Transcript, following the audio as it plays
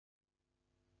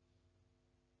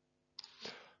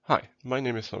Hi, my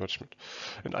name is Norbert Schmitt,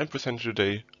 and I'm presenting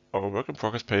today our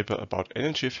work-in-progress paper about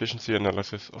energy efficiency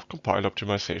analysis of compile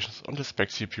optimizations on the SPEC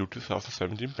CPU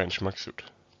 2017 benchmark suite.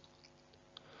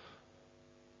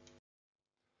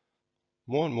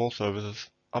 More and more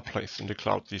services are placed in the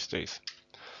cloud these days,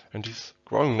 and this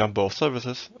growing number of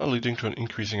services are leading to an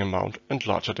increasing amount and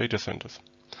larger data centers.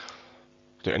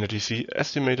 The NDC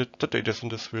estimated that data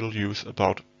centers will use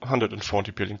about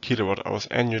 140 billion kilowatt hours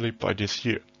annually by this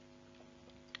year.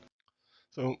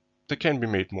 So they can be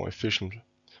made more efficient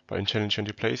by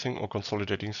intelligently placing or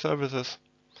consolidating services,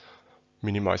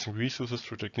 minimizing resources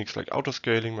through techniques like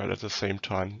autoscaling while at the same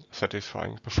time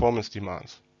satisfying performance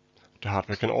demands. The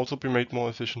hardware can also be made more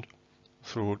efficient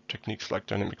through techniques like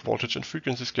dynamic voltage and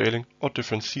frequency scaling or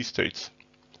different C states.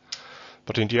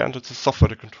 But in the end, it's the software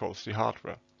that controls the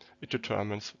hardware. It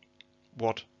determines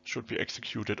what should be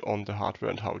executed on the hardware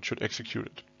and how it should execute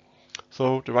it.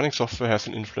 So the running software has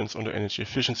an influence on the energy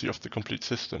efficiency of the complete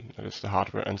system, that is the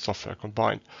hardware and software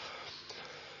combined.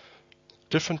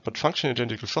 Different but functionally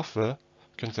identical software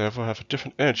can therefore have a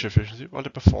different energy efficiency while the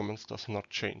performance does not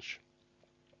change.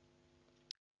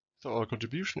 So our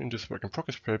contribution in this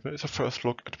work-in-progress paper is a first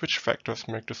look at which factors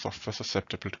make the software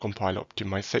susceptible to compiler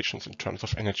optimizations in terms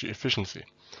of energy efficiency.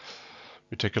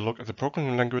 We take a look at the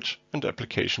programming language and the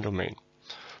application domain.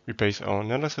 We base our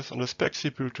analysis on the SPEC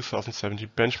CPU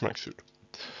 2017 benchmark suite.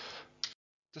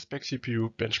 The SPEC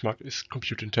CPU benchmark is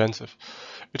compute intensive.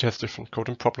 It has different code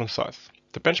and problem sizes.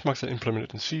 The benchmarks are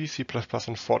implemented in C, C++,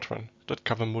 and Fortran that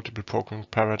cover multiple programming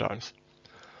paradigms.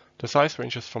 The size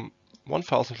ranges from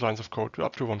 1000 lines of code to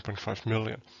up to 1.5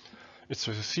 million. It's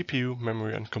with a CPU,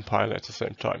 memory, and compiler at the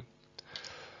same time.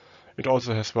 It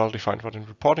also has well-defined running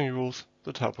reporting rules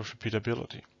that help with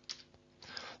repeatability.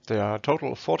 There are a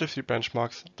total of 43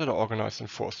 benchmarks that are organized in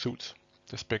 4 suites: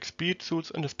 the SPEC speed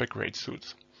suites and the SPEC rate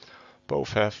suites.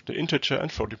 Both have the integer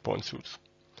and floating point suites.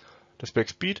 The SPEC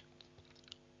speed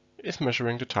is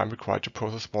measuring the time required to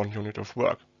process one unit of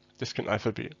work. This can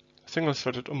either be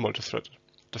single-threaded or multi-threaded.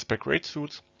 The SPEC rate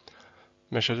suites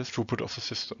measure the throughput of the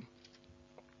system.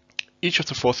 Each of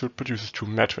the 4 suites produces 2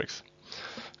 metrics,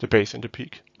 the base and the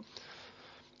peak.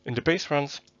 In the base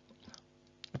runs,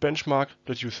 a benchmark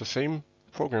that uses the same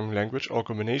programming language or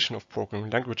combination of programming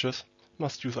languages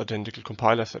must use identical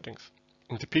compiler settings.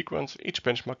 In the peak runs, each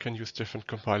benchmark can use different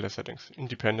compiler settings,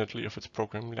 independently of its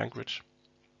programming language.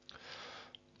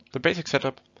 The basic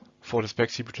setup for the SPEC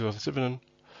CPU 2017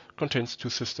 contains 2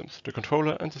 systems, the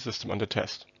controller and the system under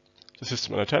test. The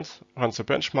system under test runs a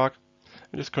benchmark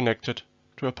and is connected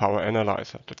to a power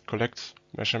analyzer that collects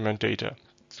measurement data,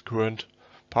 the current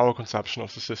power consumption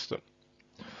of the system.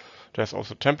 There's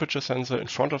also a temperature sensor in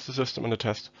front of the system under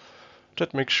test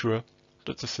that makes sure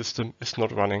that the system is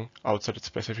not running outside its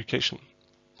specification.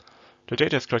 The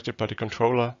data is collected by the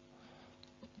controller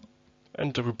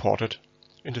and reported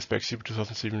in the SPEC CPU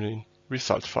 2017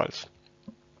 results files.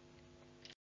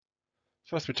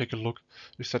 First, we take a look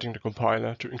if setting the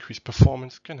compiler to increase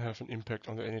performance can have an impact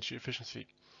on the energy efficiency.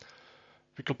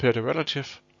 We compare the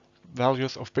relative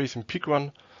values of base and peak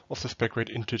run of the SPEC rate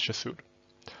integer suite.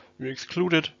 We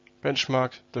excluded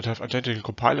benchmarks that have identical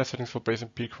compiler settings for base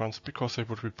and peak runs because they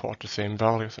would report the same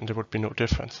values and there would be no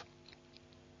difference.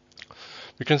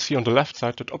 We can see on the left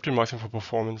side that optimizing for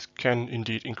performance can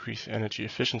indeed increase energy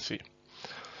efficiency.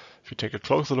 If we take a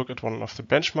closer look at one of the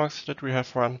benchmarks that we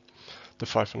have run, the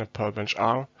 500 power bench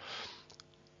R,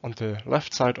 on the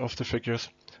left side of the figures,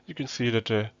 you can see that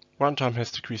the runtime has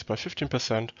decreased by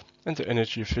 15% and the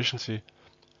energy efficiency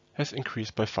has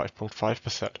increased by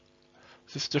 5.5%.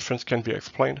 This difference can be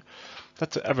explained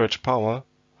that the average power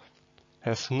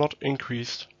has not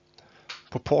increased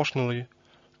proportionally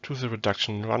to the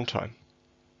reduction in runtime.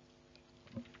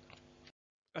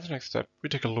 As a next step, we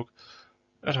take a look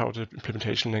at how the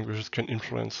implementation languages can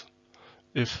influence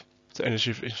if the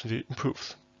energy efficiency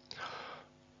improves.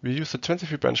 We use the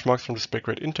 23 benchmarks from the SPEC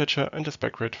rate integer and the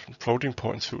SPEC rate floating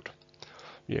point suite.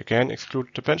 We again exclude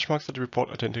the benchmarks that report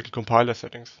identical compiler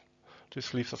settings.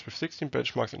 This leaves us with 16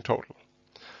 benchmarks in total.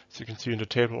 As you can see in the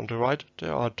table on the right,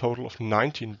 there are a total of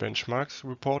 19 benchmarks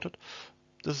reported.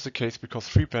 This is the case because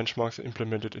 3 benchmarks are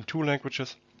implemented in 2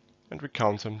 languages, and we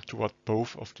count them toward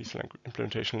both of these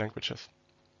implementation languages.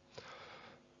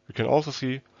 We can also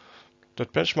see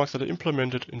that benchmarks that are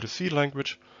implemented in the C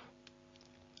language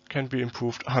can be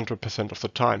improved 100% of the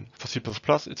time. For C++,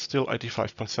 it's still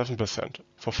 85.7%.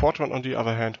 For Fortran, on the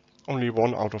other hand, only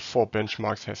 1 out of 4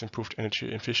 benchmarks has improved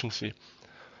energy efficiency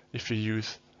if we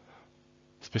use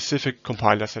specific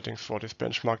compiler settings for this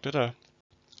benchmark that are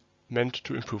meant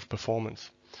to improve performance.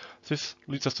 This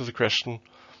leads us to the question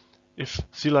if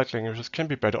C-like languages can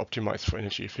be better optimized for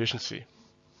energy efficiency.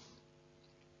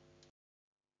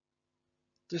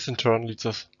 This in turn leads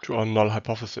us to our null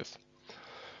hypothesis.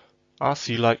 Are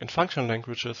C-like and functional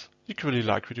languages equally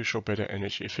likely to show better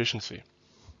energy efficiency?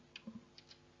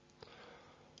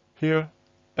 Here,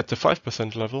 at the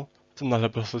 5% level, the null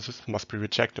hypothesis must be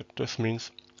rejected. This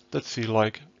means that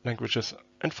C-like languages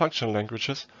and functional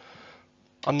languages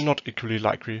are not equally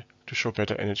likely to show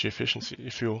better energy efficiency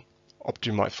if you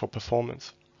optimize for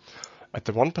performance. At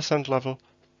the 1% level,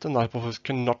 the null hypothesis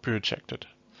cannot be rejected.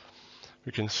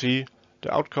 We can see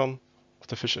the outcome of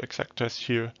the Fisher exact test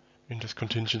here in this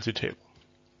contingency table.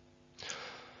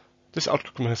 This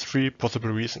outcome has three possible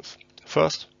reasons.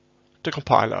 First, the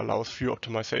compiler allows few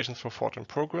optimizations for fortran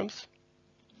programs.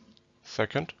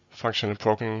 Second, functional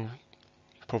programming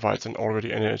provides an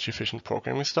already energy-efficient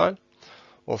programming style.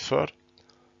 Or third,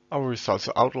 our results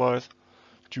are outliers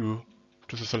due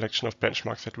to the selection of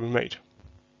benchmarks that we made.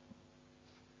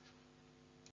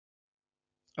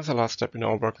 As a last step in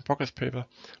our work in progress paper,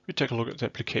 we take a look at the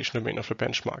application domain of the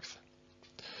benchmarks.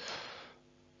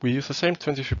 We use the same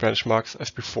 23 benchmarks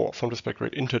as before from the SPEC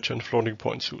rate integer and floating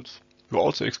point suits. We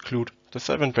also exclude the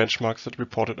 7 benchmarks that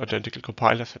reported identical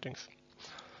compiler settings.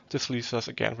 This leaves us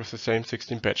again with the same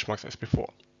 16 benchmarks as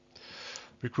before.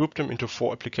 We group them into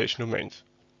 4 application domains.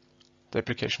 The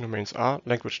application domains are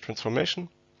language transformation,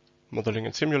 modeling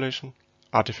and simulation,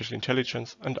 artificial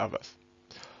intelligence, and others.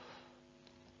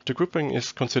 The grouping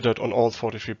is considered on all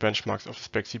 43 benchmarks of the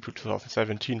SPEC CPU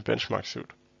 2017 benchmark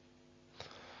suite.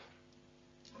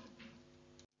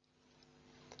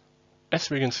 As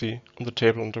we can see on the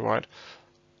table on the right,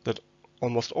 that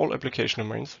almost all application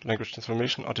domains, language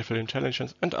transformation, artificial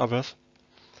intelligence, and others,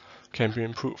 can be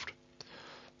improved.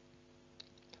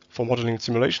 For modeling and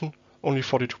simulation, only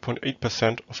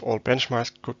 42.8% of all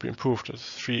benchmarks could be improved, that is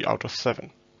 3 out of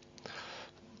 7.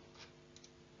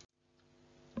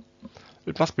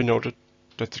 It must be noted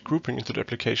that the grouping into the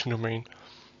application domain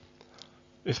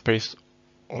is based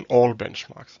on all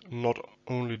benchmarks, not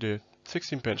only the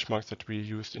 16 benchmarks that we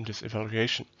used in this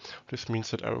evaluation. This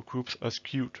means that our groups are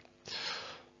skewed.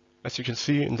 As you can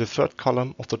see in the third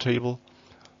column of the table,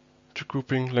 the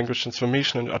grouping, language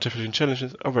transformation, and artificial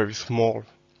intelligence are very small,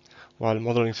 while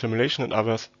modeling, simulation, and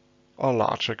others are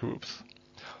larger groups.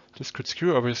 This could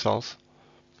skew our results,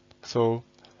 so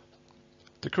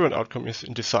the current outcome is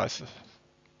indecisive.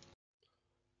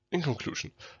 In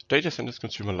conclusion, data centers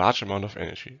consume a large amount of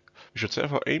energy. We should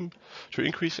therefore aim to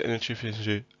increase the energy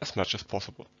efficiency as much as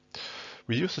possible.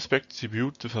 We use the SPEC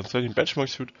CPU 2013 benchmark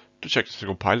suite to check if the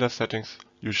compiler settings,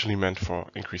 usually meant for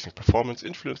increasing performance,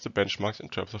 influence the benchmarks in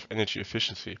terms of energy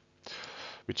efficiency.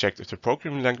 We checked if the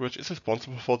programming language is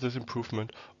responsible for this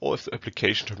improvement or if the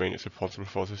application domain is responsible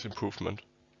for this improvement.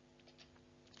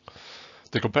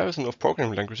 The comparison of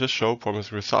programming languages show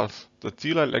promising results that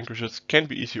C-like languages can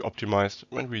be easily optimized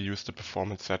when we use the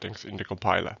performance settings in the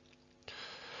compiler.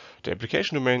 The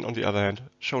application domain, on the other hand,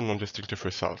 show non-distinctive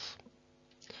results.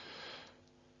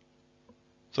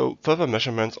 So further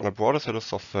measurements on a broader set of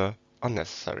software are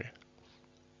necessary.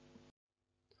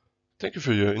 Thank you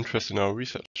for your interest in our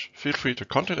research. Feel free to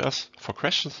contact us for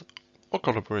questions or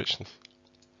collaborations.